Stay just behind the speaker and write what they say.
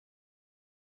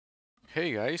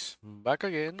Hey guys, back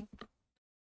again.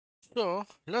 So,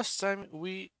 last time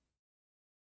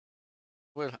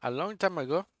a long time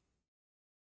ago,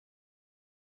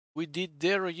 we did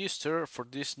the register for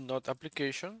this Node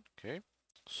application. Okay,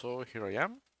 so here I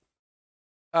am.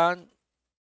 And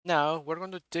now we're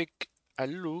going to take a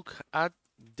look at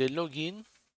the login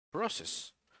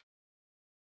process.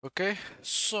 Okay,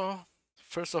 so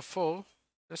first of all,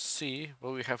 let's see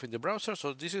what we have in the browser.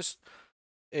 So this is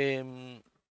um,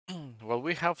 what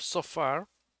we have so far.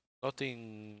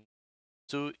 Nothing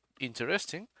too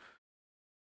interesting.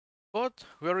 But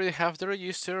we already have the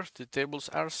register, the tables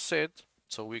are set,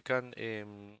 so we can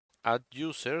add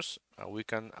users and we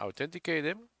can authenticate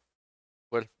them.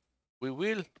 Well, we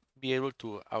will be able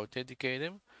to authenticate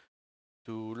them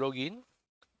to log in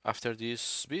after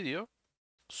this video.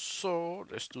 So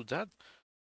let's do that.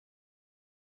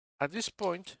 At this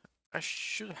point, I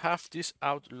should have this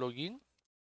out login.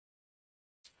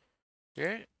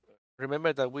 Okay.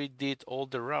 Remember that we did all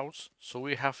the routes, so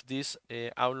we have this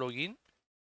out login.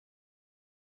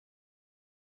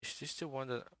 Is this the one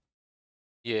that?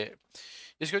 Yeah,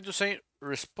 it's going to say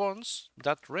response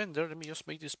that render. Let me just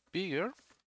make this bigger.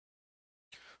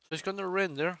 So it's going to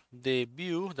render the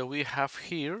view that we have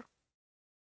here.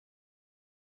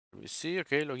 Let me see.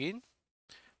 Okay, login.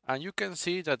 And you can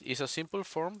see that it's a simple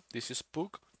form. This is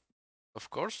PUC, of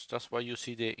course. That's why you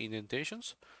see the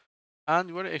indentations.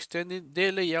 And we're extending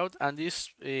the layout, and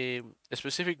this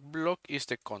specific block is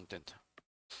the content.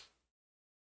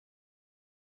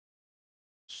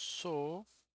 So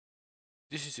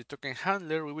this is the token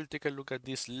handler. We will take a look at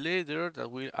this later. That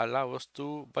will allow us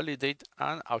to validate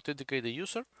and authenticate the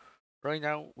user. Right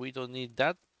now, we don't need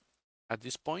that at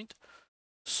this point.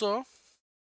 So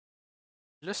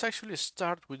let's actually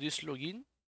start with this login.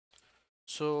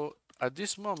 So at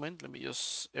this moment, let me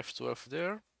just F12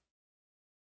 there.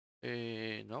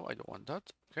 No, I don't want that.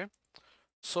 Okay.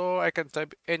 So I can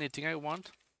type anything I want,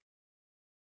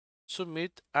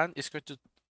 submit, and it's going to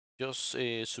just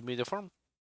submit the form.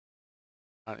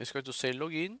 And it's going to say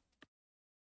login.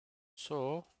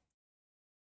 So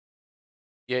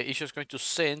yeah, it's just going to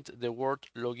send the word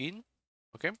login.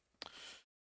 Okay.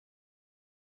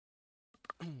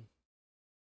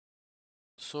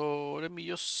 So let me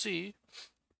just see.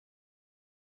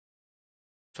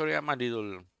 Sorry, I'm a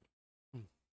little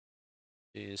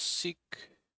sick.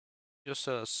 Just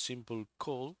a simple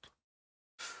cold.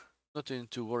 Nothing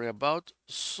to worry about.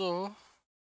 So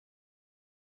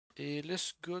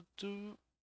let's go to.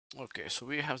 Okay, so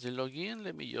we have the login.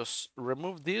 Let me just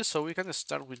remove this so we can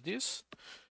start with this.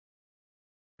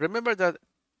 Remember that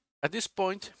at this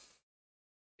point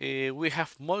we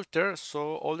have Molter,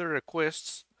 so all the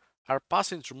requests are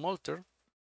passing through Molter.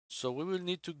 So we will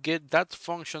need to get that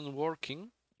function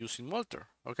working using Molter.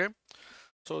 Okay,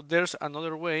 so there's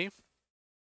another way,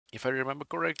 if I remember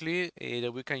correctly,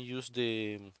 that we can use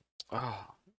the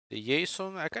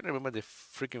JSON. I can't remember the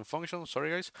freaking function. Sorry,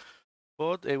 guys.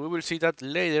 But we will see that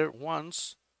later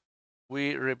once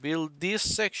we rebuild this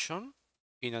section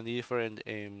in a different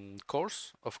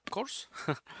course, of course,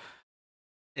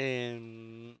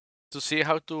 to see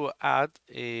how to add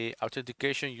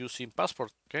authentication using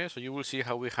passport. Okay, so you will see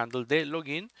how we handle the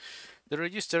login. The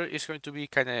register is going to be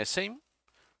kind of the same.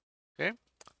 Okay,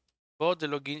 but the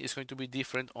login is going to be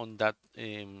different on that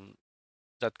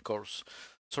course.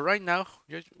 So right now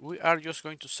we are just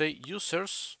going to say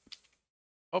users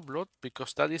upload,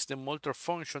 because that is the Molter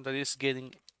function that is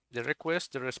getting the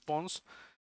request, the response,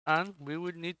 and we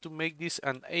will need to make this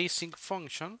an async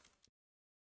function.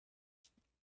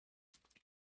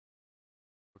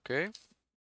 Okay,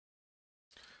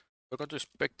 we're going to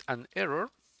expect an error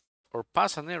or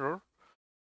pass an error,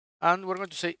 and we're going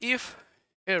to say if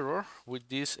error with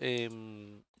this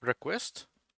request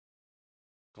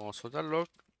console.log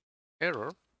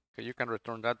error. Okay, you can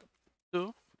return that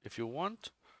too if you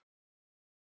want,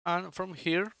 and from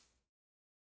here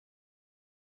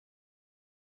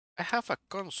I have a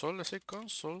console. Let's say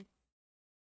console.log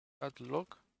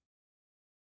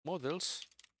models.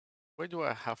 Why do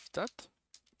I have that?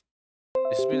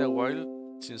 It's been a while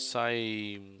since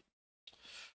I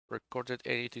recorded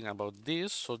anything about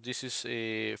this. So this is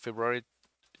February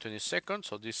 22nd.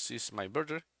 So this is my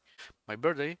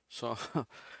birthday. So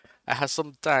I had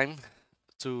some time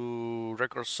to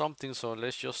record something. So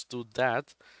let's just do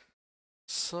that.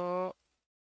 So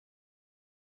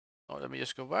let me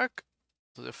just go back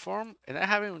to the form, and I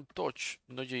haven't touched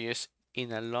Node.js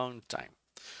in a long time.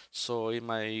 So in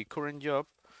my current job,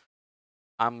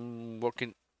 I'm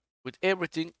working with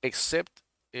everything except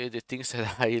the things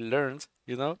that I learned,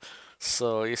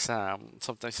 So it's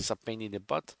sometimes it's a pain in the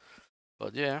butt,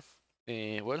 but yeah.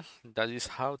 well, that is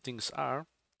how things are.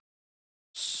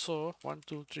 So 1,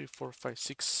 2, 3, 4, 5,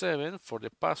 6, 7 for the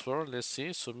password. Let's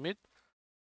see, submit.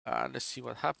 Let's see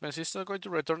what happens. It's not going to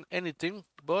return anything,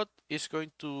 but it's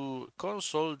going to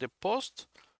console the post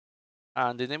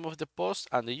and the name of the post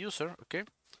and the user. Okay,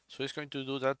 so it's going to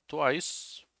do that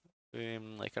twice.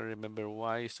 I can't remember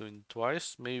why it's doing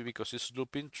twice. Maybe because it's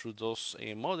looping through those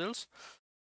models,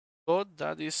 but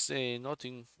that is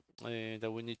nothing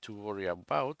that we need to worry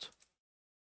about.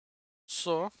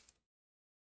 So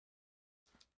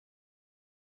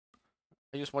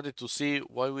I just wanted to see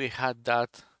why we had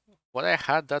that, why I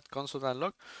had that console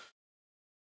unlocked.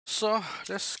 So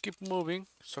let's keep moving.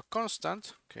 So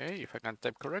constant, okay, if I can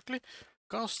type correctly,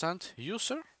 constant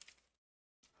user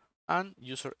and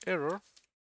user error.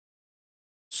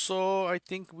 So I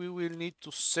think we will need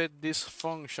to set this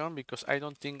function because I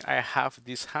don't think I have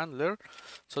this handler.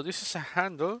 So this is a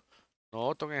handle.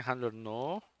 No, token handler,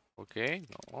 no. Okay,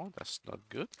 no, that's not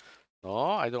good.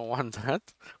 No, I don't want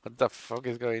that. What the fuck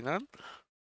is going on?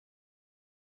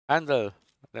 Handle.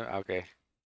 Okay.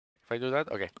 If I do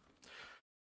that, okay.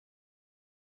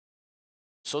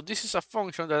 So this is a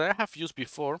function that I have used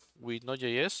before with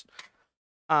Node.js.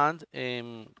 And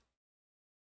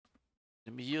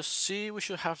let me just see, we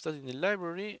should have that in the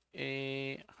library.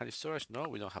 Hard storage, no,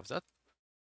 we don't have that.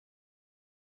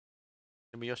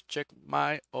 Let me just check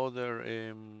my other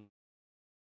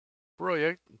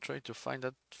project. Try to find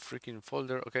that freaking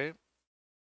folder. Okay.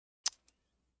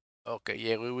 Okay,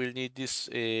 yeah, we will need this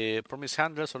promise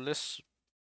handler. So let's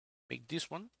make this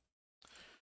one.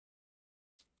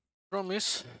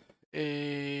 Promise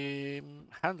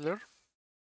handler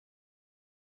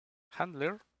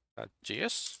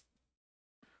handler.js.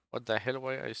 What the hell?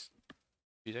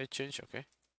 Did I change? Okay.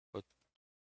 But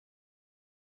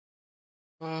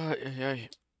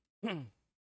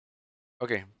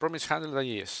okay, promise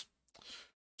handler.js.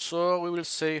 So we will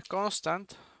say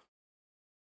constant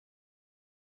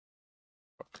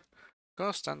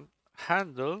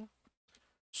handle.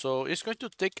 So it's going to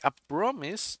take a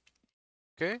promise,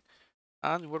 okay,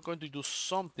 and we're going to do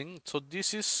something. So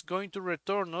this is going to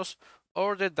return us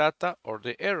or the data or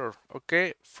the error,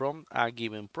 okay, from a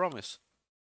given promise.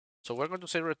 So we're going to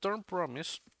say return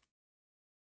promise.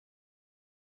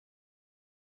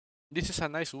 This is a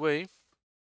nice way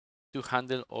to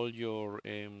handle all your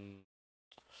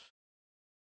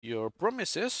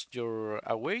promises, your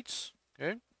awaits,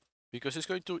 okay, because it's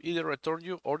going to either return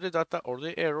you or the data or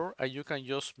the error, and you can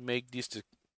just make this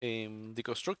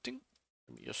deconstructing.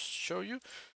 Let me just show you.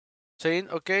 Saying,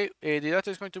 okay, the data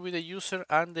is going to be the user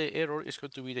and the error is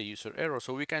going to be the user error.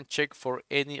 So we can check for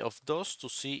any of those to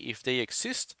see if they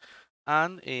exist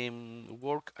and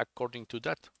work according to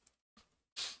that.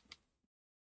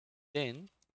 Then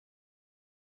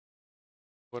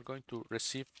we're going to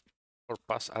receive or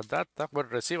pass a data, well,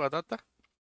 receive a data,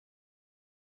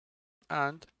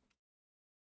 and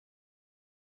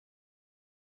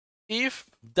if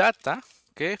data,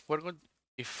 okay, we're going,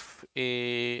 if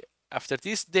after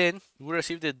this, then we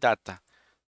receive the data.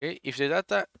 Okay, if the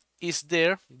data is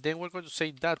there, then we're going to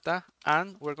say data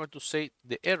and we're going to say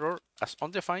the error as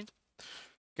undefined.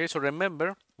 Okay, so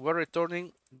remember, we're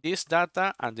returning this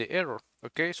data and the error.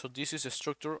 Okay, so this is a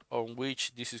structure on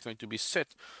which this is going to be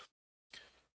set.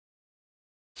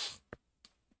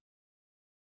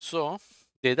 So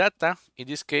the data in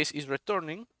this case is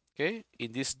returning, okay,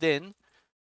 in this then,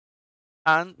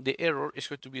 and the error is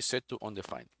going to be set to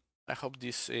undefined. I hope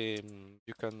this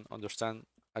you can understand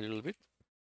a little bit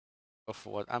of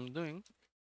what I'm doing.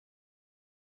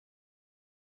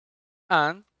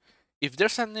 And if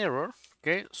there's an error,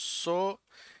 okay, so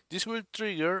this will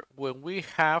trigger when we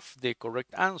have the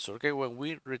correct answer, okay, when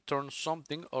we return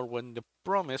something or when the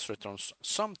promise returns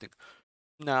something.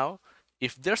 Now,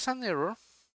 if there's an error,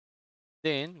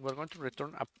 then we're going to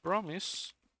return a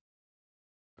promise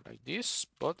like this,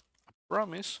 but a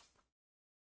promise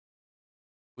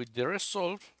with the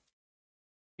result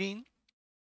being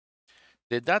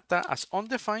the data as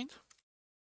undefined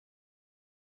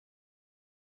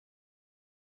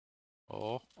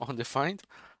or undefined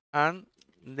and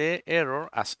the error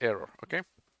as error, okay?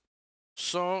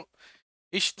 So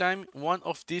each time one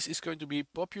of these is going to be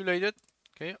populated,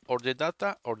 okay, or the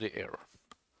data or the error.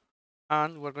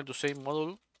 And we're going to say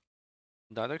module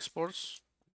data exports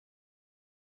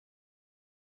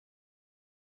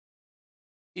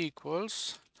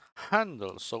equals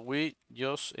handle. So we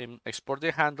just export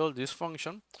the handle, this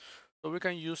function, so we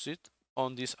can use it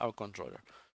on this out controller.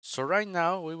 So right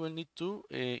now we will need to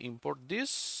import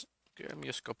this. Okay, let me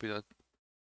just copy that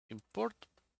import.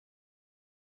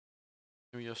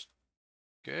 Let me just,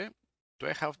 okay, do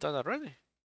I have that already?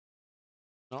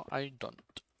 No, I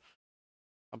don't.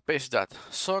 And paste that.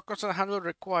 So constant handler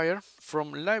require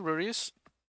from libraries,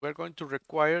 we're going to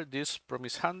require this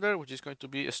promise handler, which is going to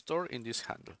be stored in this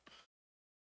handle.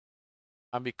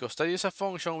 And because that is a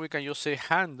function, we can just say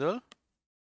handle.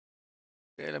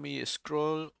 Okay, let me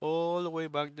scroll all the way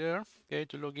back there, okay,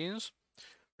 to logins.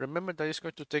 Remember that it's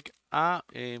going to take a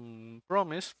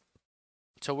promise.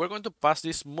 So we're going to pass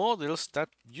these models that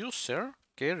user,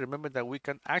 okay, remember that we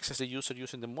can access the user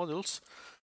using the models.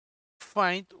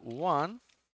 Find one,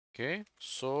 okay,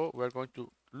 so we're going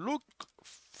to look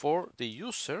for the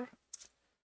user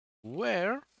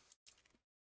where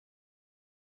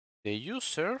the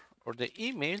user or the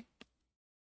email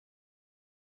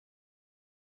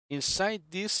inside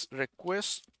this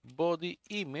request body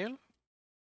email,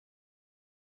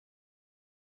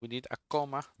 we need a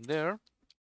comma there,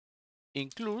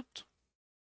 include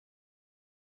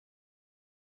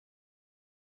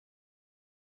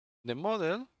the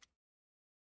model,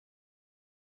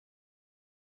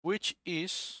 which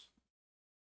is,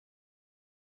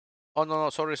 oh no,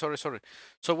 sorry.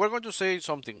 So we're going to say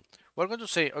something. We're going to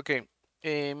say, okay,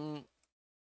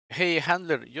 hey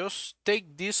handler, just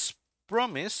take this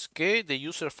promise, okay, the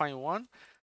user find one,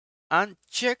 and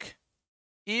check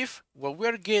if what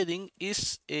we're getting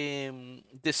is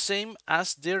the same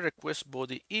as the request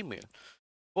body email.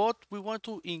 But we want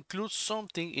to include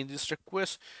something in this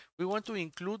request. We want to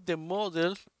include the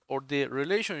model or the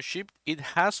relationship it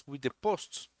has with the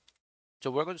posts.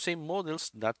 So we're going to say models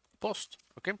that post,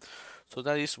 okay? So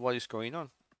that is what is going on.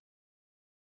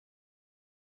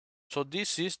 So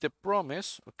this is the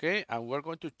promise, okay? And we're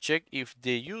going to check if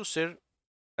the user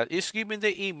that is given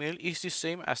the email is the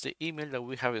same as the email that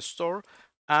we have stored.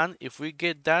 And if we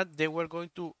get that, then we're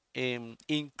going to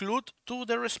include to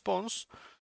the response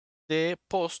the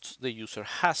posts the user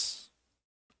has.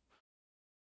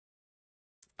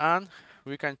 And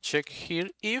we can check here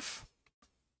if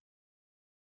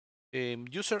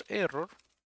user error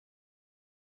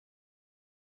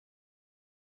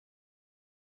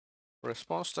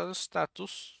response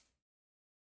status.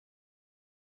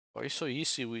 Oh, it's so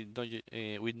easy with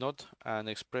Node and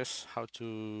Express how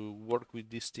to work with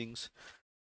these things.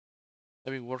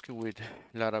 I've been working with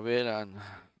Laravel and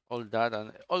all that,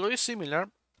 and although it's similar,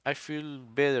 I feel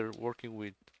better working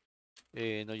with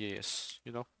Node.js,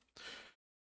 you know.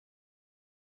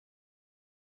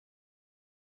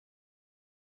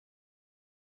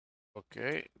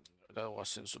 Okay, that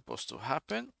wasn't supposed to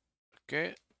happen.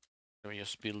 Okay, let me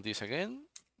just build this again,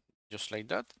 just like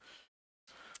that.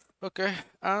 Okay,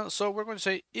 so we're going to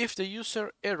say if the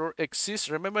user error exists,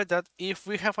 remember that if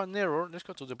we have an error, let's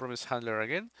go to the promise handler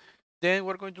again, then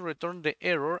we're going to return the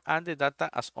error and the data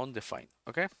as undefined,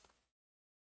 okay?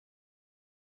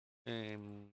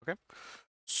 Okay,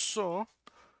 so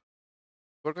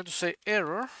we're going to say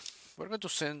error, we're going to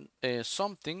send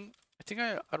something. I think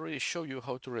I already showed you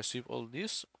how to receive all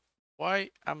this. Why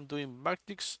I'm doing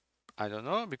backticks, I don't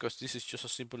know, because this is just a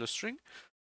simple string,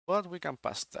 but we can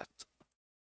pass that.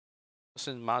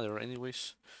 Doesn't matter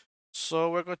anyways. So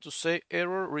we're going to say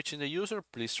error reaching the user.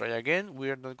 Please try again. We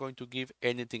are not going to give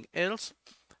anything else.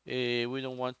 We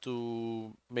don't want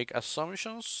to make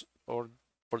assumptions or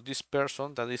for this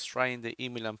person that is trying the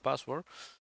email and password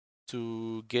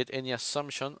to get any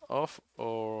assumption of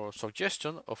or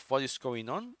suggestion of what is going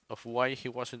on, of why he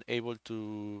wasn't able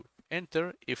to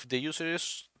enter. If the user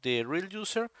is the real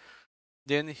user,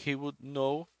 then he would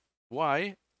know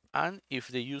why. And if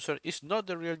the user is not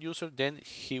the real user, then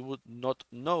he would not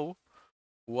know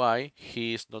why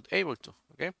he is not able to.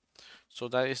 Okay, so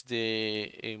that is the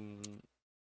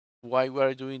why we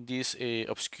are doing this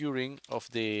obscuring of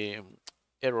the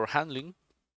error handling.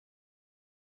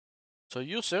 So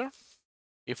user,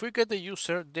 if we get the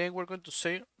user, then we're going to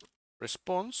say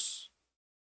response.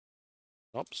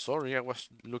 Nope, sorry, I was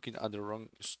looking at the wrong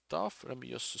stuff. Let me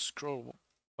just scroll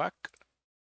back,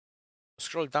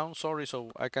 scroll down, sorry,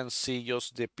 so I can see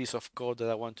just the piece of code that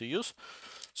I want to use.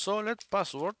 So let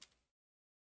password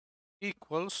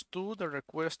equals to the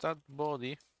requested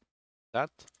body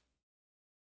that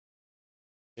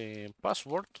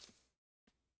password.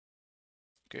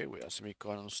 Okay, we have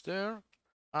semicolons there,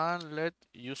 and let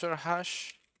user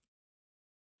hash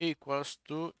equals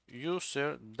to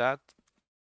user that,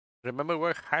 remember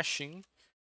we're hashing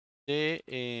the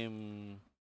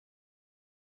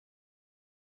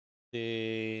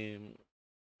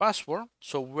password,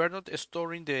 so we're not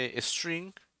storing the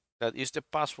string that is the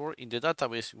password in the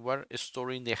database, we're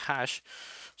storing the hash.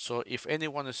 So if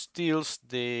anyone steals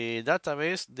the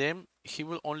database, then he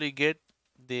will only get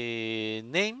the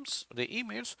names, the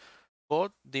emails,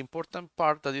 But the important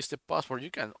part that is the password,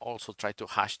 you can also try to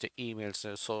hash the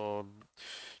emails. So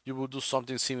you will do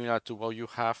something similar to what you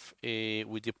have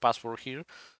with the password here.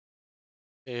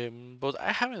 But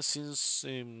I haven't seen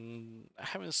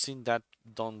that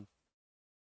done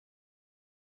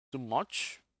too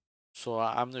much. So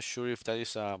I'm not sure if that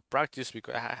is a practice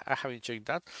because I haven't checked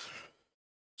that.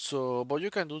 So, but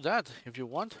you can do that if you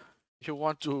want. If you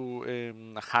want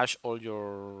to hash all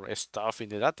your stuff in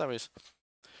the database,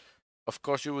 of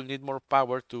course you will need more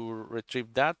power to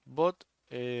retrieve that, but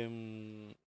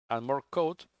and more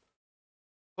code.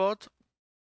 But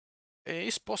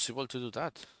it's possible to do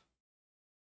that.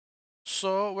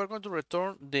 So we're going to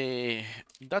return the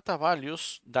data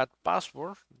values, that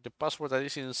password, the password that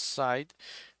is inside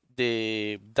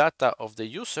the data of the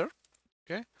user.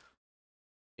 Okay.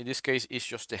 In this case, it's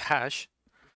just the hash.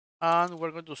 And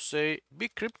we're going to say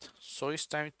bcrypt. So it's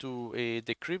time to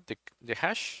decrypt the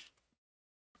hash.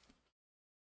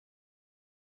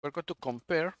 We're going to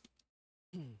compare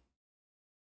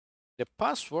the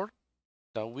password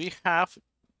that we have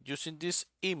using this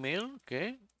email.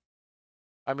 Okay.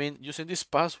 I mean, using this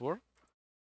password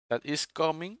that is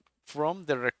coming from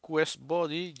the request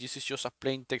body. This is just a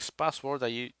plain text password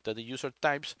that the user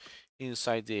types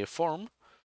inside the form.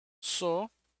 So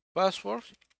password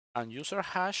and user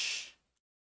hash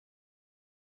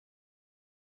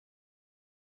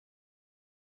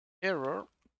error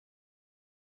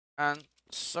and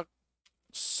success.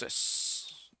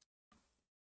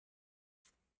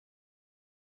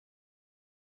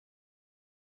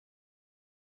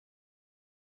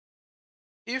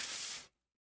 If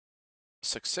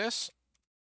success,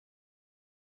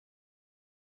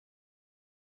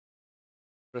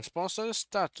 response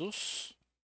status.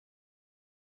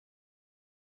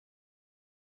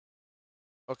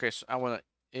 Okay, so I wanna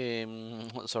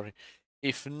sorry.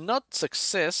 If not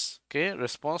success, okay,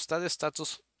 response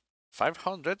status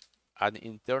 500, an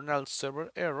internal server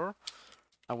error,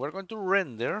 and we're going to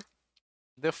render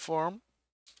the form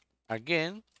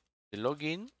again, the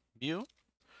login view,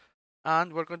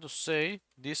 and we're going to say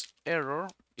this error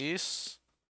is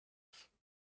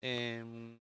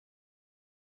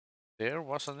there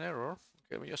was an error.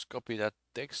 Okay, let me just copy that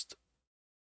text.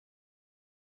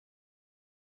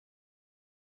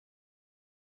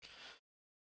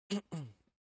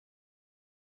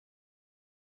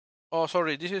 Oh,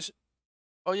 sorry, this is,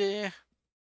 oh yeah.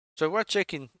 So we're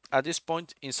checking at this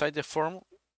point inside the form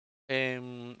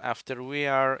after we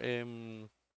are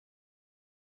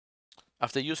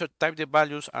after user type the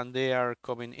values and they are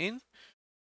coming in.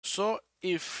 So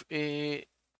if the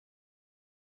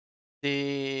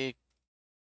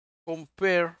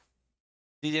compare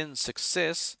didn't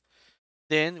success,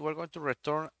 then we're going to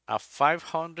return a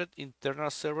 500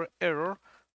 internal server error,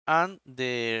 and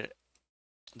the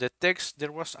text,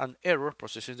 there was an error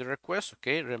processing the request.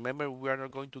 Okay, remember, we are not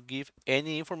going to give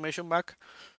any information back.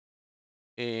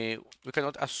 We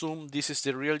cannot assume this is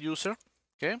the real user.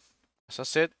 Okay, as I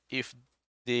said, if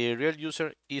the real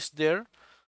user is there,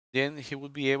 then he will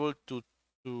be able to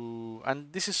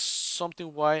and this is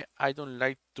something why I don't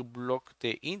like to block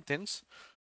the intents,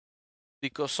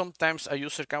 because sometimes a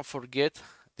user can forget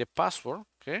the password.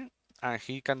 Okay, and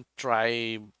he can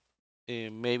try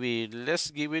maybe, let's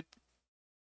give it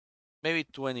maybe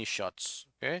 20 shots.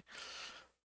 Okay,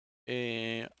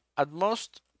 at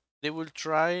most they will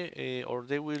try or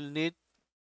they will need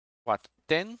what,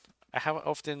 10. I have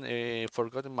often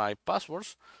forgotten my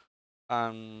passwords,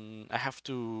 and I have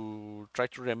to try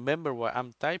to remember what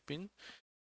I'm typing.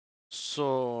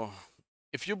 So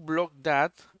if you block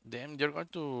that, then you're going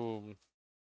to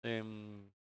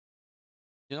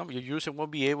your user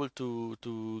won't be able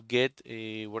to get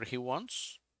where he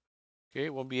wants. Okay,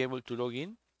 won't be able to log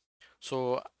in.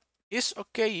 So it's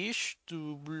okay-ish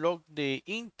to block the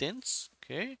intents.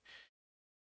 Okay,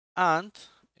 and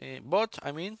but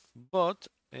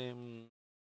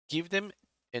give them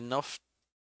enough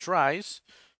tries.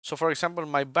 So for example,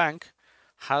 my bank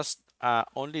has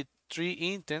only 3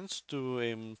 intents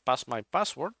to pass my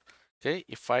password. Okay,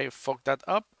 if I fuck that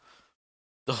up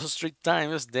those 3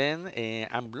 times, then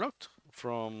I'm blocked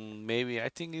from, maybe I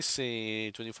think it's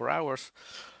 24 hours,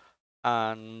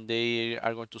 and they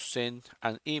are going to send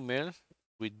an email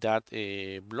with that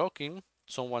blocking.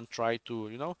 Someone tried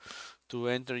to to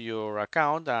enter your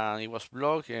account and it was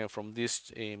blocked from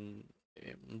this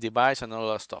device and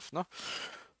all that stuff, no?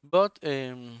 But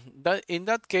that in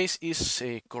that case is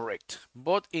correct.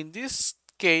 But in this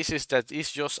case is that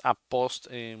it's just a post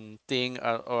thing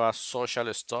or a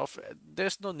social stuff.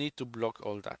 There's no need to block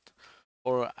all that.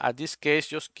 Or at this case,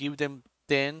 just give them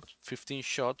 10, 15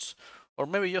 shots, or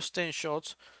maybe just 10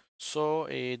 shots, so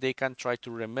they can try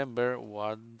to remember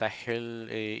what the hell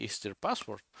is their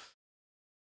password.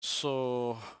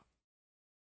 So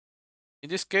in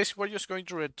this case, we're just going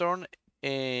to return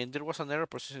and there was an error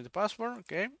processing the password,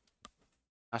 okay?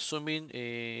 Assuming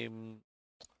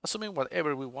assuming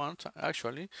whatever we want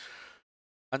actually,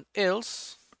 and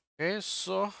else, okay,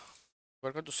 so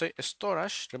we're going to say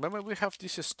storage. Remember we have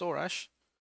this storage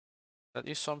that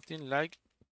is something like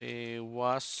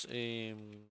was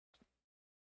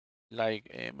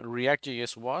like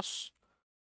React.js was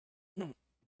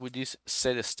with this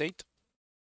set state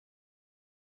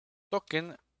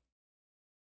token.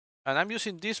 And I'm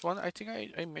using this one. I think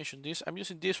I mentioned this. I'm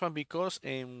using this one because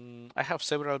I have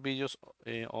several videos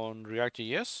on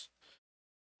React.js,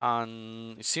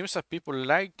 and it seems that people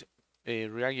liked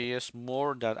React.js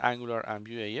more than Angular and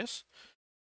Vue.js.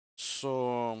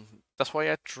 So that's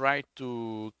why I try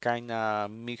to kind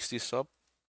of mix this up.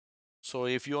 So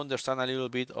if you understand a little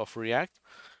bit of React,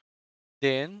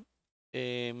 then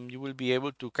you will be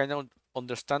able to kind of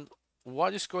understand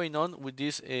what is going on with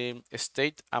this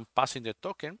state and passing the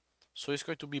token. So it's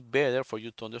going to be better for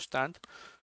you to understand.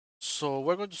 So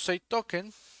we're going to say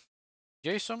token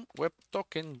JSON web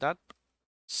token that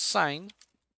sign.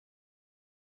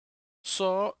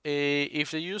 So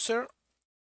if the user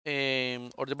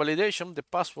or the validation, the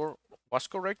password was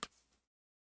correct,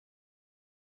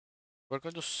 we're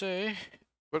going to say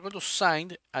we're going to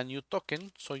sign a new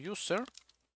token. So user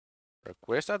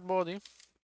request that body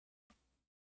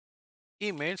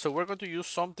email. So we're going to use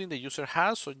something the user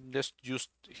has. So let's use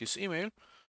his email,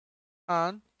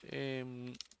 and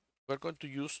we're going to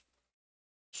use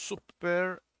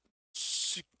super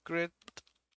secret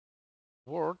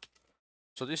word.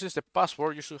 So this is the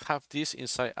password. You should have this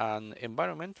inside an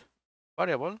environment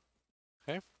variable.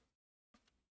 Okay.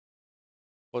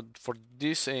 But for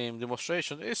this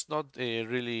demonstration, it's not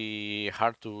really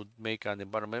hard to make an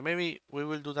environment. Maybe we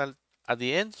will do that at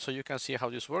the end so you can see how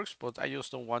this works, but I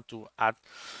just don't want to add.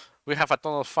 We have a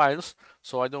ton of files,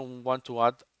 so I don't want to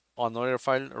add another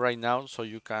file right now, so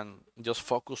you can just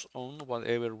focus on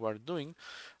whatever we're doing.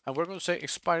 And we're going to say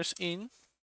expires in,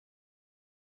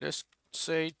 let's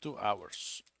say 2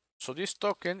 hours. So this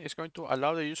token is going to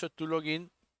allow the user to log in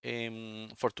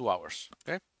for 2 hours,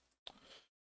 okay?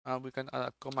 And we can add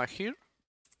a comma here.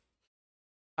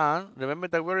 And remember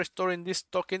that we're storing this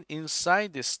token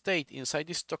inside the state, inside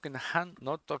this token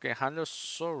not token handler,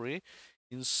 sorry,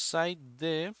 inside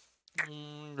the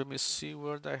let me see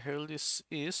where the hell this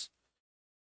is.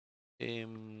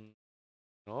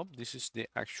 No, this is the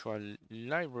actual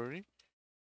library.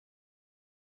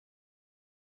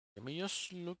 Let me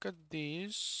just look at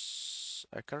this.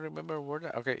 I can't remember where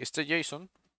the, okay, it's the JSON.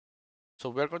 So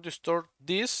we're going to store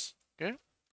this, okay,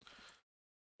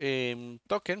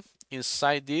 token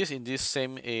inside this in this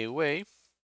same way.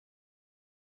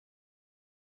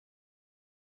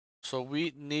 So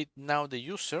we need now the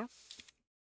user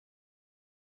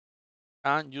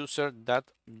and user that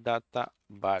data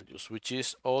values, which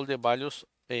is all the values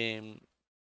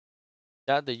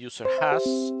that the user has.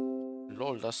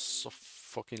 Lol, that's so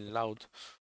fucking loud.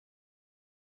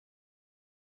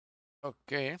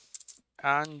 Okay,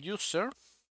 and user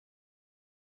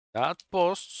that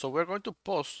post. So we're going to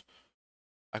post.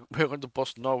 We're going to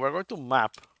post. No, we're going to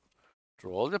map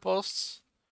through all the posts.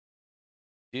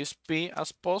 This p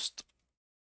as post,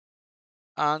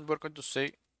 and we're going to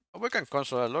say we can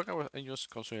console a log. I'm just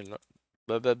consoling log.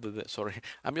 Blah, blah, blah, blah. Sorry,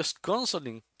 I'm just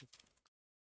consoling.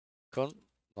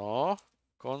 No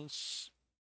cons.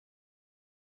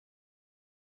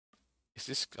 Is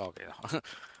this okay?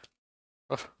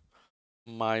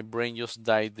 My brain just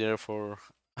died there for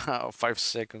 5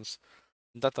 seconds.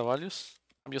 Data values?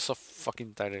 I'm just so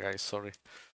fucking tired, guys. Sorry.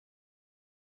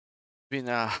 Been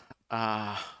a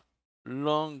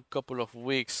long couple of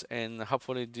weeks, and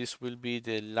hopefully this will be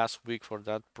the last week for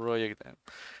that project. And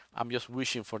I'm just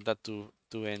wishing for that to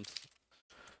end.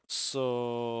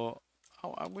 So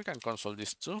we can console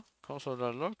this too. Console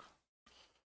log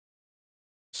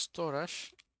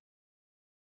storage.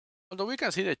 Although we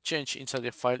can see the change inside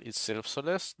the file itself, so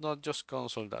let's not just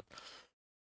console that.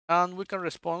 And we can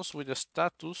respond with the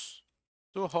status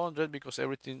 200 because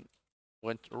everything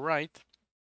went right.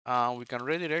 And we can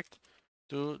redirect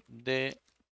to the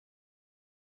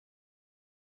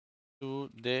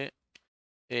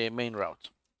main route.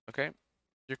 Okay,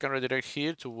 you can redirect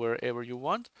here to wherever you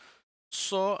want.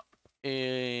 So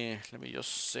let me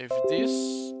just save this.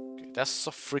 Okay, that's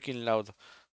so freaking loud.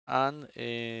 And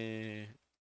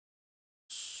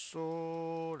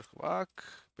so let's go back.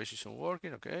 Page isn't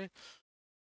working. Okay.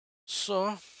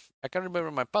 So I can't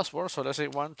remember my password. So let's say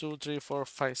 1, 2, 3, 4,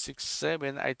 5, 6,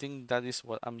 7. I think that is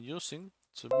what I'm using.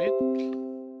 Submit.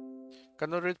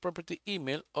 Cannot read property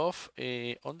email of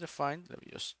undefined. Let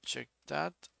me just check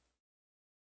that.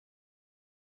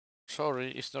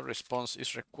 Sorry, it's not response,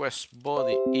 it's request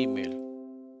body email.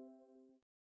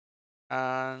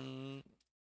 And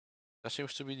that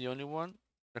seems to be the only one.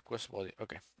 Request body.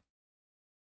 Okay.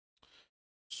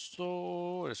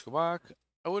 So let's go back.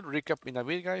 I will recap in a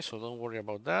bit, guys, so don't worry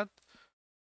about that.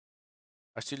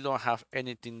 I still don't have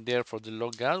anything there for the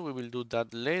logout. We will do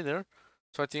that later.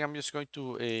 So I think I'm just going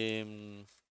to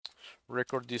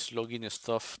record this login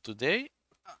stuff today,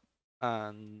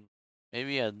 and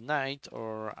maybe at night,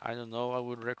 or I don't know, I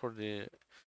will record the.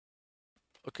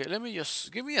 Okay, let me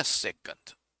just give me a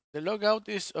second. The logout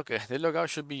is okay. The logout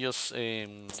should be just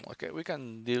okay. We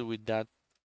can deal with that,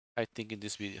 I think, in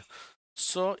this video.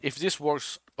 So if this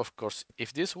works, of course,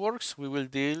 if this works, we will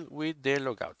deal with the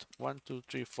logout. 1, 2,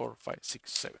 3, 4, 5,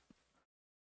 6, 7.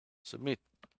 Submit.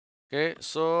 Okay,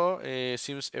 so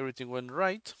seems everything went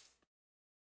right.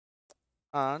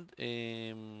 And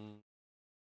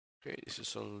okay, this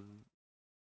is all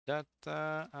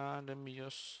data. And let me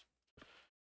just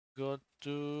go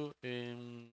to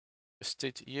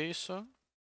state JSON.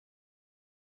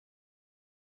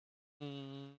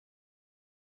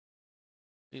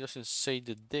 It doesn't say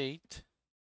the date,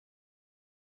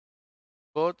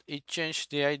 but it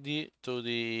changed the ID to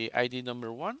the ID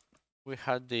number 1. We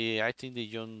had the, I think, the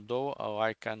John Doe, or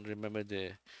I can't remember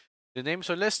the name.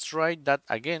 So let's try that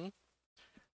again.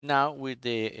 Now with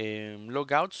the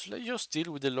logouts, let's just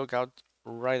deal with the logout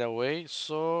right away.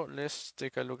 So let's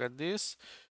take a look at this.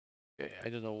 Okay, I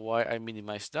don't know why I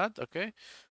minimized that. Okay,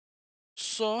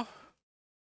 so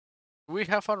we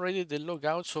have already the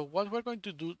logout. So what we're going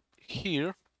to do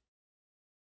here,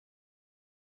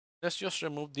 let's just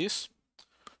remove this.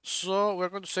 So we're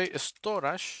going to say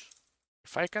storage.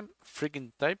 If I can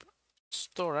freaking type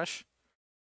storage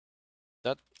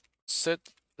that set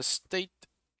state.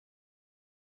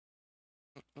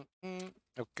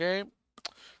 Okay,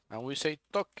 and we say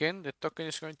token. The token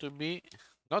is going to be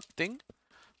nothing,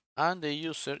 and the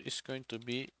user is going to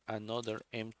be another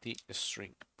empty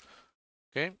string.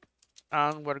 Okay,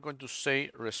 and we're going to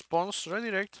say response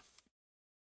redirect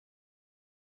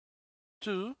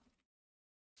to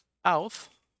auth.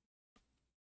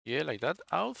 Yeah, like that,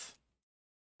 auth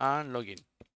and login.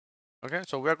 Okay,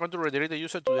 so we're going to redirect the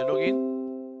user to the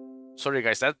login. Sorry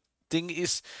guys, that thing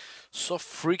is so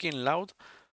freaking loud.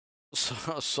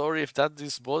 So sorry if that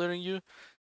is bothering you.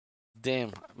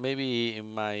 Damn, maybe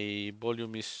my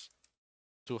volume is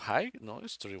too high. No,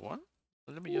 it's 31.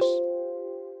 Let me just.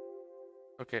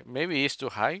 Okay, maybe it's too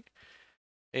high.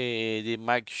 The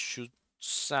mic should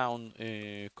sound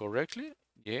correctly.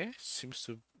 Yeah, seems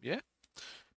to. Yeah,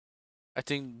 I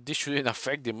think this shouldn't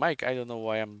affect the mic. I don't know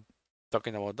why I'm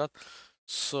talking about that.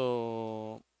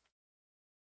 So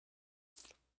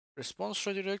response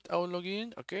redirect our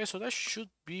login. Okay, so that should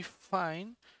be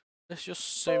fine. Let's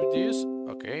just save this.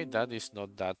 Okay, that is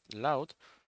not that loud.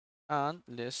 And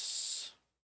let's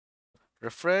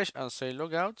refresh and say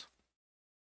logout.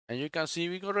 And you can see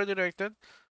we got redirected.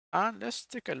 And let's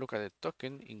take a look at the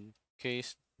token in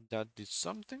case that did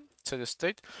something. Set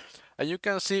state. And you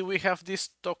can see we have this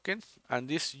token and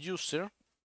this user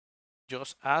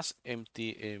just as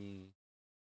empty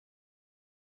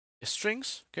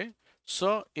strings. Okay.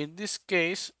 So in this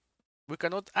case, we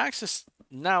cannot access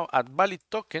now at valid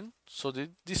token. So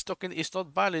this token is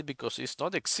not valid because it's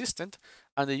not existent,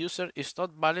 and the user is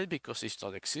not valid because it's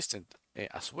not existent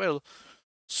as well.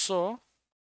 So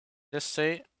let's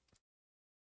say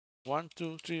 1,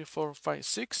 2, 3, 4, 5,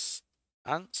 6,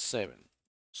 and 7.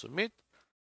 Submit,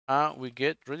 and we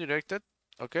get redirected.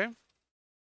 Okay,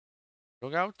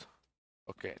 logout.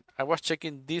 Okay, I was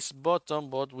checking this button,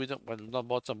 but we don't, well, not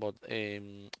button, but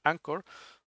anchor,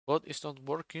 but it's not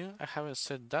working. I haven't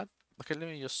said that. Okay, let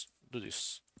me just do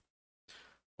this.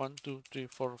 1, 2, 3,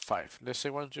 4, 5. Let's say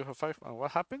 1, 2, 3, 4, 5, and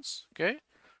what happens? Okay,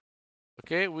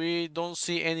 okay, we don't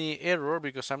see any error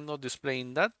because I'm not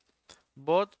displaying that,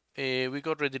 but we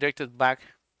got redirected back.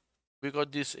 We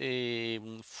got this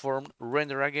form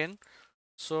render again.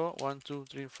 So 1, 2,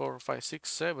 3, 4, 5, 6,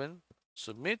 7.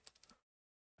 Submit.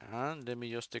 And let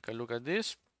me just take a look at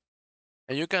this.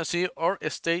 And you can see our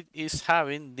state is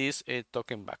having this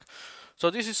token back.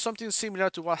 So this is something similar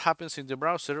to what happens in the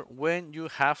browser when you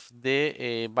have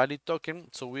the valid token.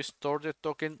 So we store the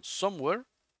token somewhere,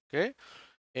 okay?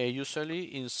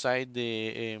 Usually inside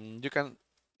the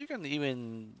you can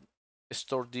even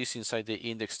store this inside the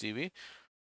index.db,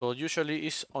 but usually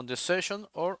it's on the session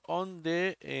or on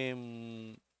the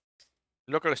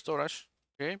local storage.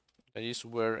 Okay, that is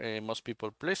where most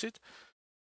people place it.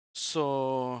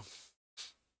 So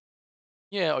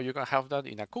Yeah, or you can have that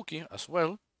in a cookie as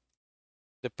well.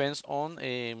 Depends on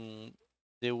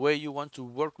the way you want to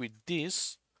work with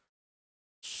this.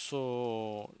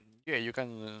 So yeah, you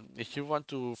can if you want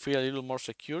to feel a little more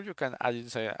secure, you can add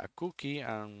it a cookie,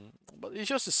 and but it's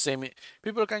just the same.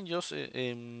 People can just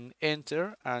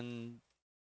enter and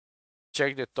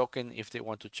check the token if they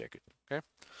want to check it. Okay,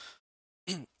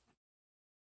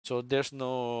 so there's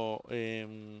no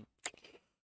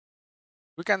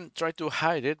we can try to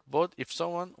hide it, but if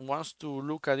someone wants to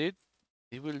look at it,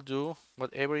 it will do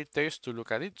whatever it takes to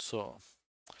look at it. So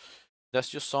that's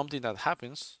just something that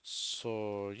happens.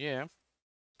 So yeah,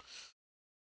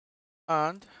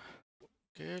 and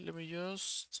okay, let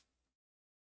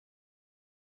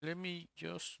me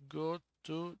just go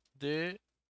to the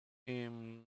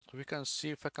we can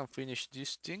see if I can finish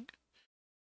this thing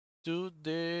to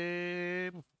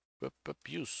the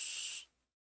views.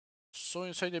 So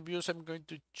inside the views, I'm going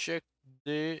to check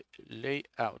the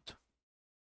layout.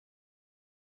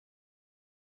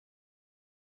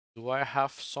 Do I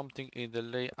have something in the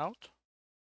layout?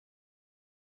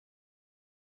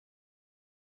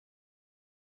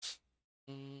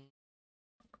 Mm,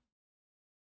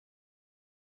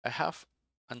 I have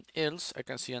an else. I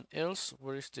can see an else.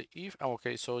 Where is the if? Oh,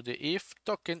 okay, so the if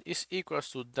token is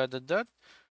equals to dot dot dot.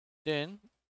 Then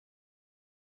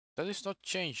that is not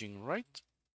changing, right?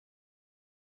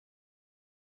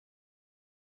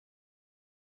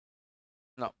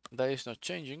 No, that is not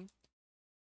changing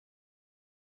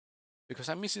because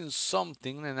I'm missing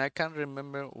something and I can't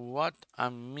remember what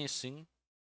I'm missing.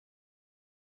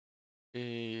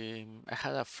 I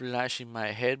had a flash in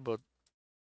my head, but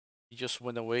it just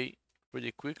went away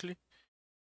pretty quickly.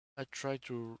 I try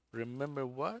to remember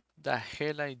what the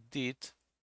hell I did.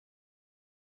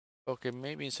 Okay,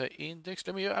 maybe inside index.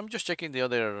 I'm just checking the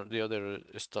other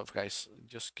stuff, guys.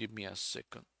 Just give me a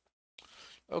second.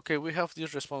 Okay, we have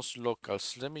these response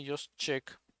locals. Let me just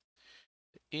check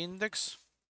index.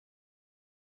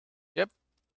 Yep.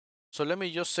 So let me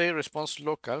just say response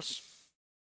locals.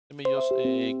 Let me just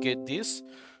get this.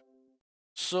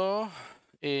 So,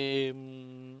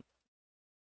 yeah,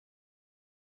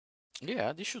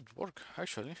 this should work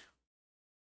actually.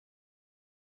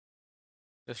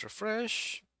 Let's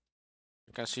refresh.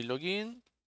 You can see login.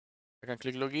 I can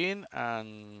click login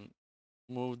and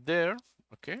move there.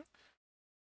 Okay.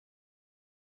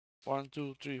 1,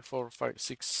 2, 3, 4, 5,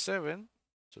 6, 7.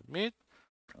 Submit.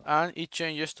 And it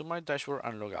changes to my dashboard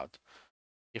and log out.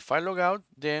 If I log out,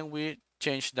 then we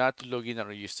change that to login and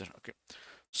register. Okay.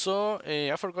 So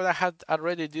I forgot I had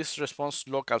already this response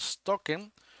locals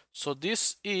token. So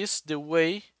this is the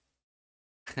way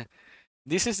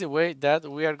this is the way that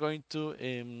we are going to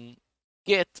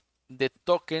get the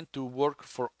token to work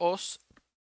for us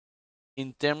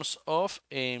in terms of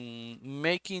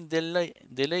making the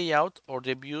layout or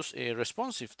the views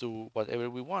responsive to whatever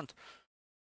we want.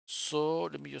 So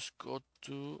let me just go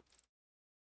to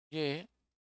yeah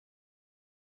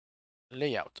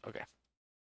layout. Okay.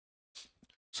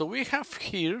 So we have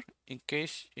here, in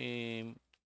case you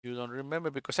don't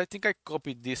remember, because I think I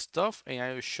copied this stuff and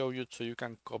I will show you so you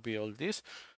can copy all this.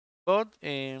 But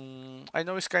I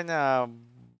know it's kind of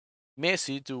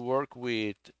messy to work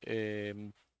with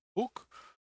book,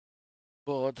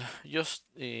 but just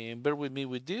bear with me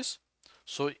with this.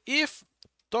 So if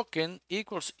token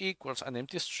equals an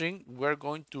empty string, we're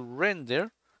going to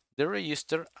render the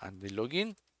register and the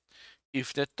login.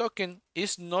 If the token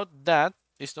is not that,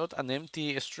 it's not an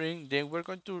empty string, then we're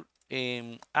going to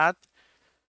add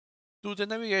to the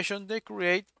navigation, they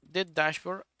create the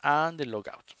dashboard and the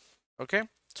logout. Okay,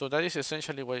 so that is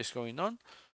essentially what is going on.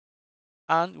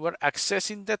 And we're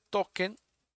accessing the token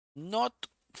not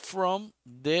from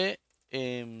let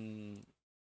me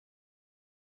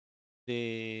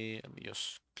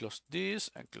just close this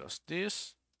and close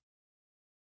this,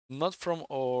 not from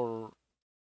our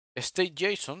state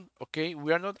JSON. Okay,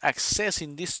 we are not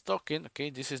accessing this token. Okay,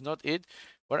 this is not it.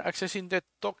 We're accessing the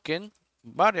token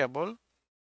variable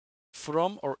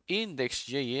from our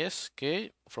index.js,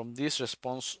 okay, from this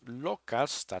response local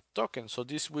stat token. So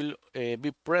this will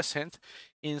be present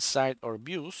inside our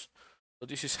views. So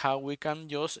this is how we can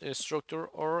just structure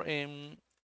our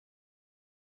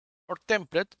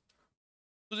template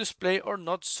to display or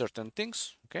not certain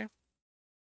things, okay?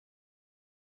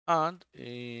 And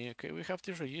okay, we have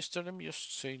this register. Let me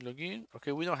just say login.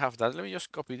 Okay, we don't have that. Let me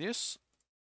just copy this.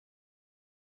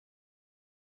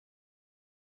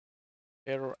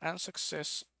 Error and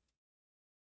success.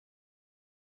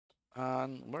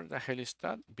 And where the hell is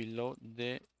that? Below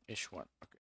the H1.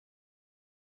 Okay.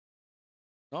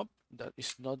 Nope, that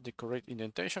is not the correct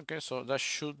indentation. Okay, so that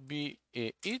should be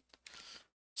it.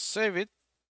 Save it.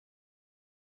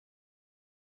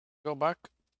 go back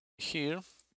here,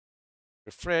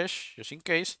 refresh just in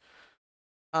case,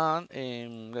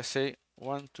 and let's say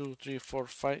 1, 2, 3, 4,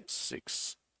 5,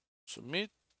 6. Submit.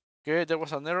 Okay, there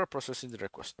was an error processing the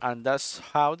request, and that's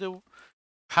how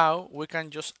we can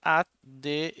just add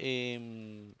the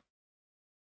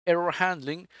error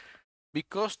handling,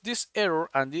 because this error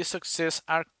and this success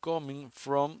are coming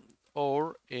from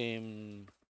our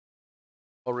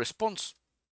response.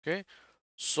 Okay,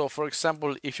 so for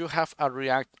example, if you have a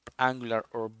React, Angular,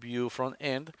 or Vue front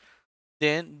end,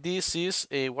 then this is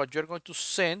what you're going to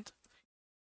send,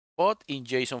 but in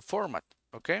JSON format.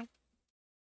 Okay,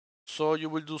 so you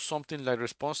will do something like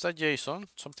response.json,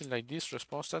 something like this,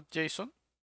 response.json,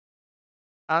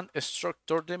 and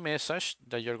structure the message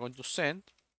that you're going to send.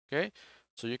 Okay,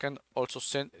 so you can also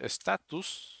send a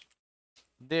status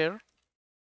there.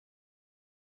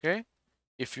 Okay,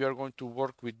 if you are going to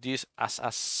work with this as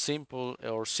a simple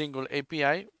or single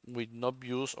API with no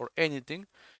views or anything,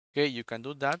 okay, you can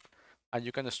do that, and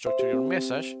you can structure your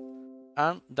message,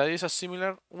 and that is a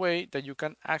similar way that you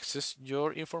can access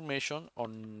your information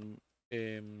um,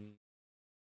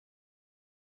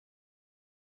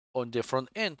 on the front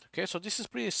end. Okay, so this is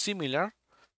pretty similar.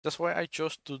 That's why I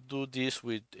chose to do this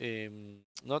with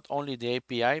not only the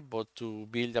API but to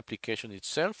build the application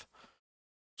itself.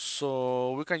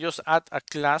 So we can just add a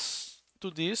class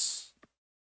to this.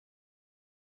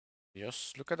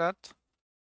 Just look at that.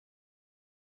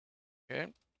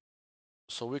 Okay,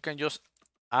 so we can just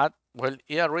add, well,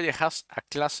 it already has a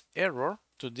class error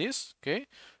to this. Okay,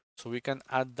 so we can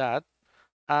add that,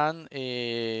 and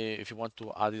if you want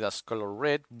to add it as color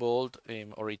red, bold,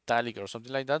 or italic or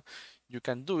something like that, you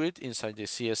can do it inside the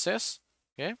CSS.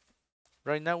 Okay,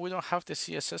 right now we don't have the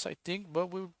CSS, I think, but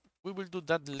we will do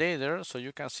that later, so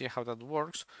you can see how that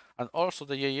works, and also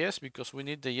the JS, because we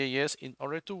need the JS in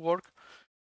order to work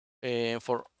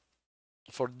for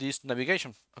this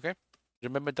navigation. Okay,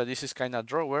 remember that this is kind of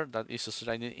drawer that is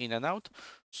sliding in and out,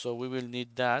 so we will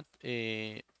need that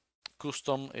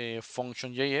custom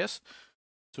function JS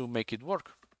to make it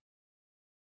work.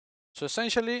 So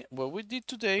essentially what we did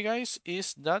today, guys,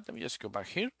 is that, let me just go back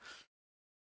here.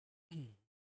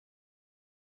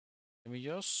 Let me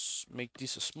just make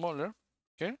this smaller.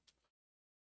 Okay,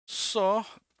 so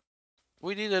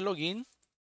we did a login.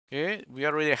 Okay, we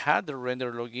already had the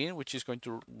render login, which is going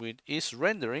to is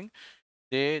rendering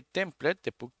the template,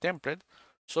 the book template.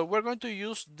 So we're going to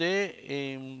use the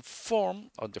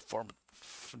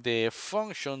the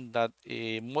function that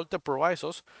Multi provides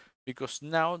us, because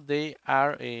now they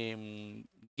are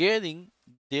getting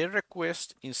the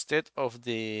request instead of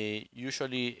the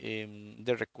usually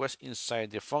the request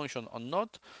inside the function on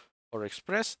Node or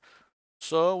Express.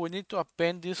 So we need to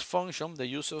append this function, the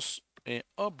user's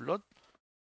upload,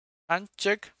 and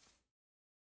check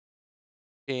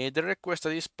the request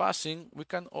that is passing. We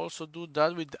can also do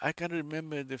that with, I can't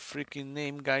remember the freaking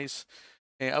name, guys.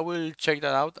 I will check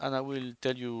that out and I will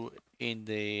tell you in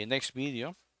the next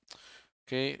video.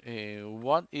 Okay,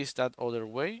 what is that other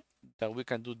way that we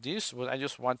can do this? But I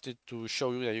just wanted to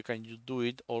show you that you can do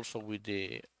it also with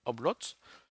the uploads.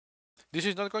 This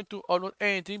is not going to upload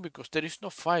anything because there is no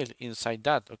file inside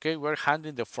that. Okay, we're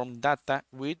handling the form data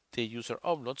with the user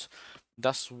uploads.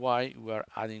 That's why we're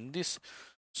adding this.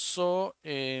 So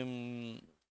we're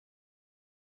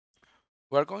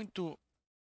going to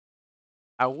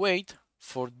await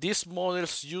for this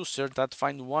model's user that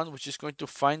find one, which is going to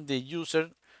find the user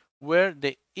where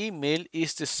the email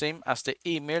is the same as the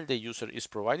email the user is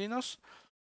providing us.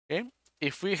 Okay,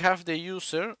 if we have the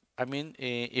user, I mean,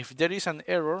 if there is an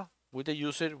error with the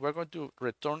user, we're going to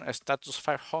return a status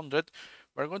 500.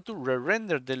 We're going to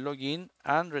re-render the login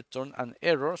and return an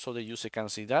error so the user can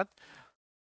see that.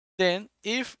 Then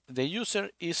if the user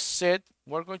is set,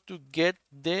 we're going to get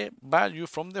the value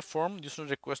from the form, user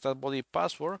request body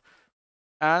password,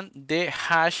 and the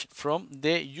hash from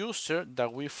the user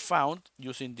that we found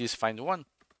using this find one.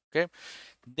 Okay,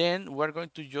 then we're going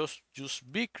to just use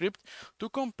bcrypt to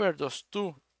compare those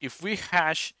two. If we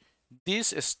hash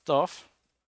this stuff,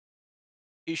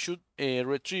 it should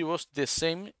retrieve us the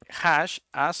same hash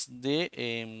as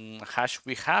the hash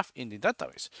we have in the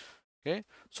database. Okay,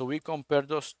 so we compare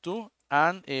those two,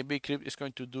 and bcrypt is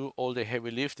going to do all the heavy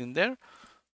lifting there.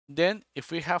 Then if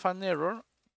we have an error,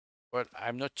 well,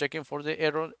 I'm not checking for the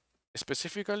error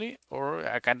specifically, or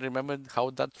I can't remember how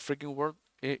that freaking word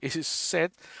is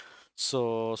said.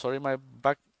 So sorry, my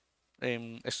bad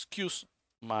excuse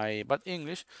my bad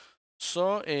English.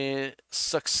 So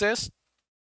success,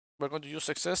 we're going to use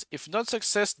success. If not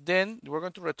success, then we're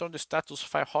going to return the status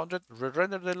 500,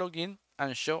 re-render the login,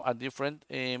 and show a different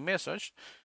message.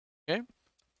 Okay,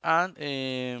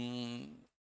 and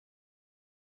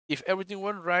if everything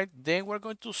went right, then we're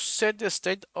going to set the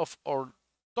state of our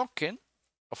token,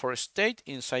 of our state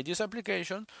inside this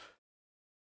application,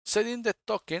 setting the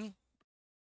token,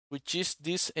 which is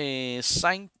this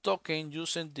signed token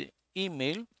using the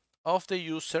email of the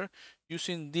user,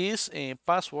 using this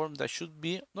password that should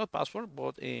be not password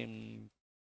but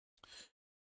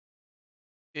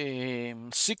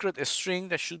secret string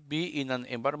that should be in an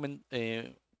environment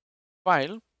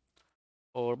file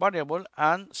or variable,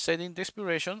 and setting the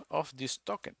expiration of this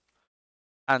token,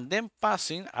 and then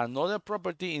passing another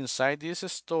property inside this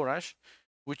storage,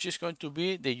 which is going to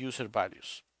be the user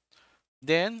values.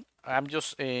 Then I'm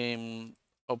just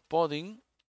uploading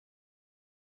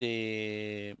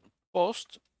the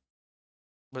post,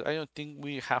 but I don't think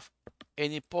we have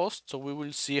any post, so we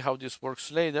will see how this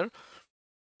works later.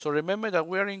 So remember that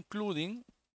we are including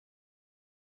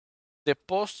the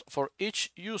post for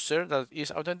each user that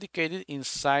is authenticated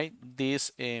inside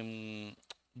this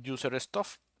user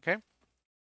stuff. Okay,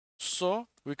 so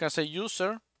we can say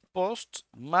user post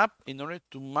map in order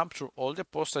to map through all the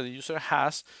posts that the user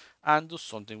has and do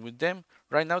something with them.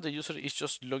 Right now the user is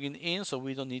just logging in, so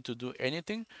we don't need to do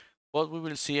anything, but we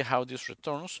will see how this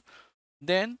returns.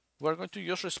 Then we're going to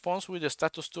use response with the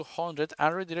status 200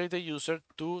 and redirect the user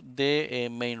to the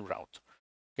main route.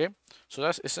 Okay, so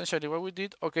that's essentially what we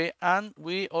did. Okay, and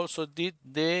we also did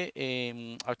the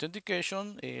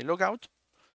authentication logout.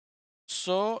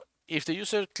 So if the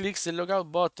user clicks the logout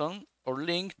button or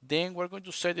link, then we're going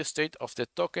to set the state of the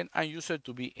token and user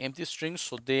to be empty strings,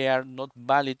 so they are not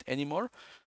valid anymore.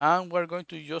 And we're going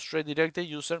to just redirect the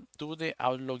user to the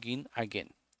out login again.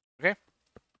 Okay,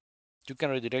 you can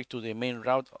redirect to the main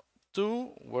route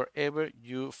to wherever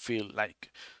you feel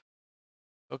like.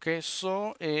 Okay,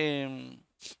 so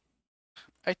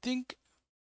I think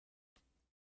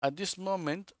at this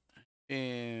moment,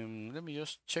 let me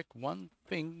just check one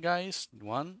thing, guys.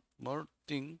 One more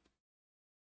thing.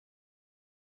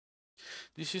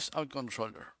 This is our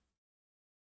controller.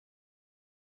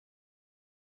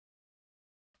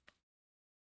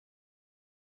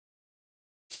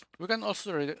 We can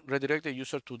also redirect the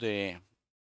user to the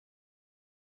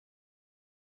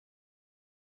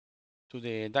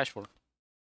dashboard.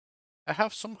 I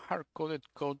have some hard-coded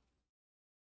code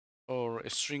or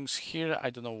strings here.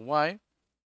 I don't know why,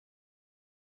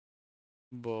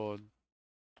 but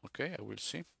okay, I will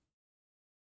see.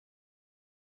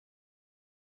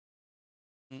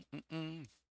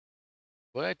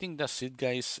 Well, I think that's it,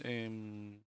 guys.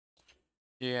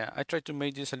 Yeah, I tried to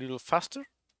make this a little faster,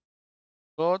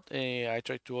 but I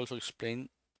tried to also explain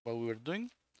what we were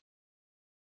doing.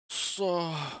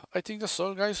 So I think that's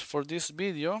all, guys, for this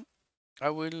video. I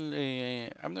will.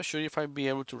 I'm not sure if I'll be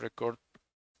able to record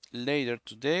later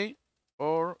today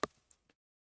or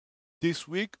this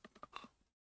week.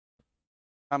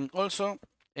 I'm also.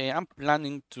 I'm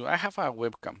planning to. I have a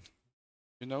webcam.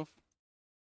 You know,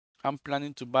 I'm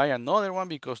planning to buy another one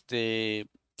because the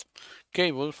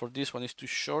cable for this one is too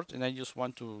short, and I just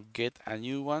want to get a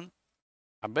new one,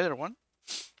 a better one,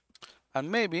 and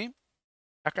maybe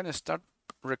I can start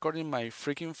recording my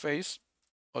freaking face.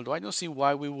 Although I don't see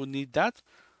why we would need that,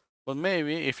 but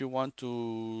maybe if you want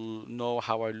to know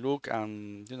how I look,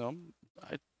 and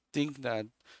I think that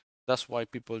that's why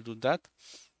people do that.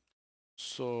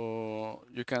 So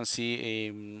you can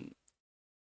see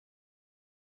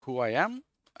who I am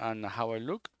and how I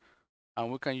look, and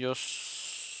we can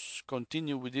just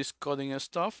continue with this coding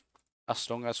stuff as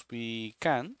long as we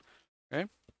can. Okay.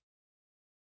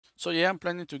 So yeah, I'm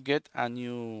planning to get a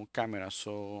new camera.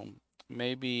 So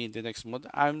maybe the next month.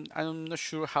 I'm not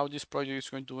sure how this project is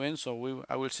going to end. So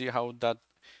I will see how that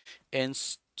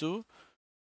ends too.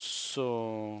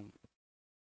 So,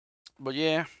 but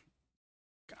yeah,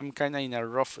 I'm kind of in a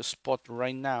rough spot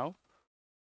right now.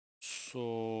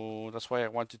 So that's why I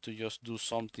wanted to just do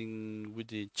something with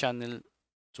the channel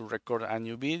to record a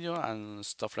new video and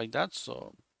stuff like that.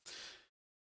 So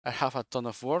I have a ton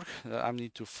of work that I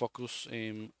need to focus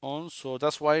on. So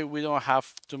that's why we don't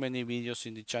have too many videos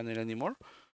in the channel anymore.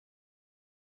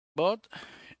 But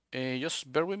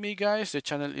just bear with me, guys. The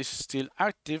channel is still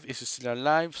active, it's still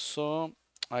alive. So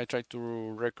I try to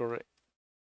record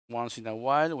once in a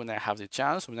while when I have the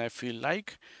chance, when I feel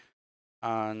like.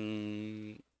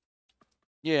 And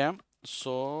yeah,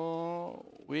 so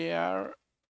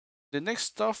the next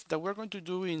stuff that we're going to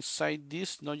do inside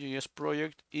this Node.js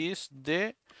project is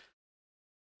the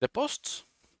posts,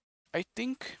 I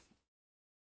think,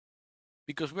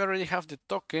 because we already have the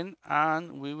token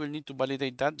and we will need to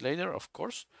validate that later, of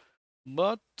course,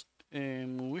 but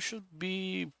we should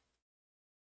be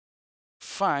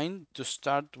fine to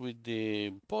start with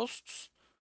the posts.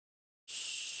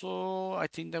 So I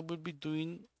think that we'll be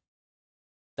doing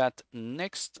that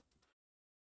next.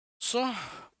 So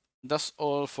that's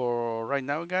all for right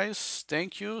now, guys.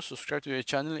 Thank you. Subscribe to the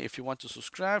channel if you want to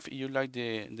subscribe. If you like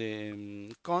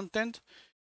the content,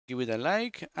 give it a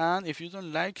like. And if you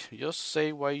don't like, just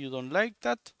say why you don't like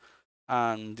that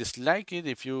and dislike it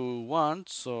if you want.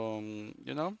 So,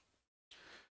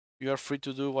 you are free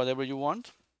to do whatever you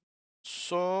want.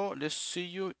 So let's see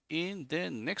you in the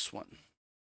next one.